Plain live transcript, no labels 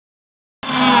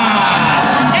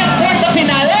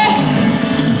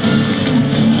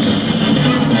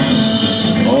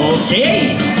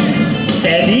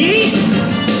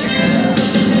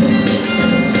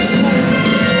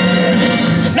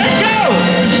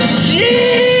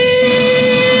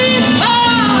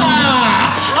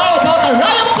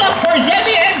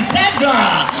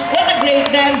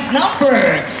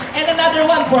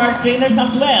trainers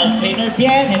as well, Trainer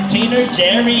Bien and Trainer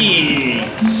Jerry.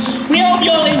 We hope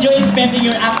you all enjoy spending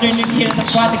your afternoon here at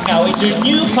Aquatica with your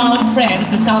newfound friends,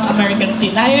 the South American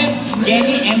Sea Lion,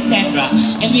 Jenny and Sandra.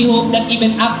 And we hope that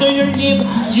even after your leave,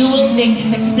 you will take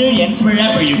this experience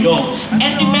wherever you go.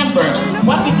 And remember,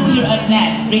 what we do here on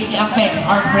land greatly affects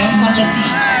our friends on the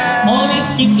sea. Always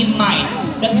keep in mind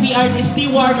that we are the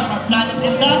steward of our planet,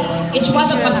 and thus, each one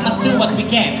of us must do what we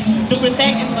can to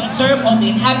protect and conserve all the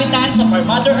inhabitants of our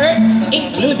Mother Earth,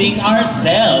 including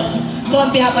ourselves. So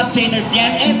on behalf of Trainer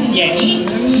Bien and Jenny,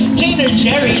 Trainer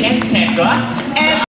Jerry and Sandra,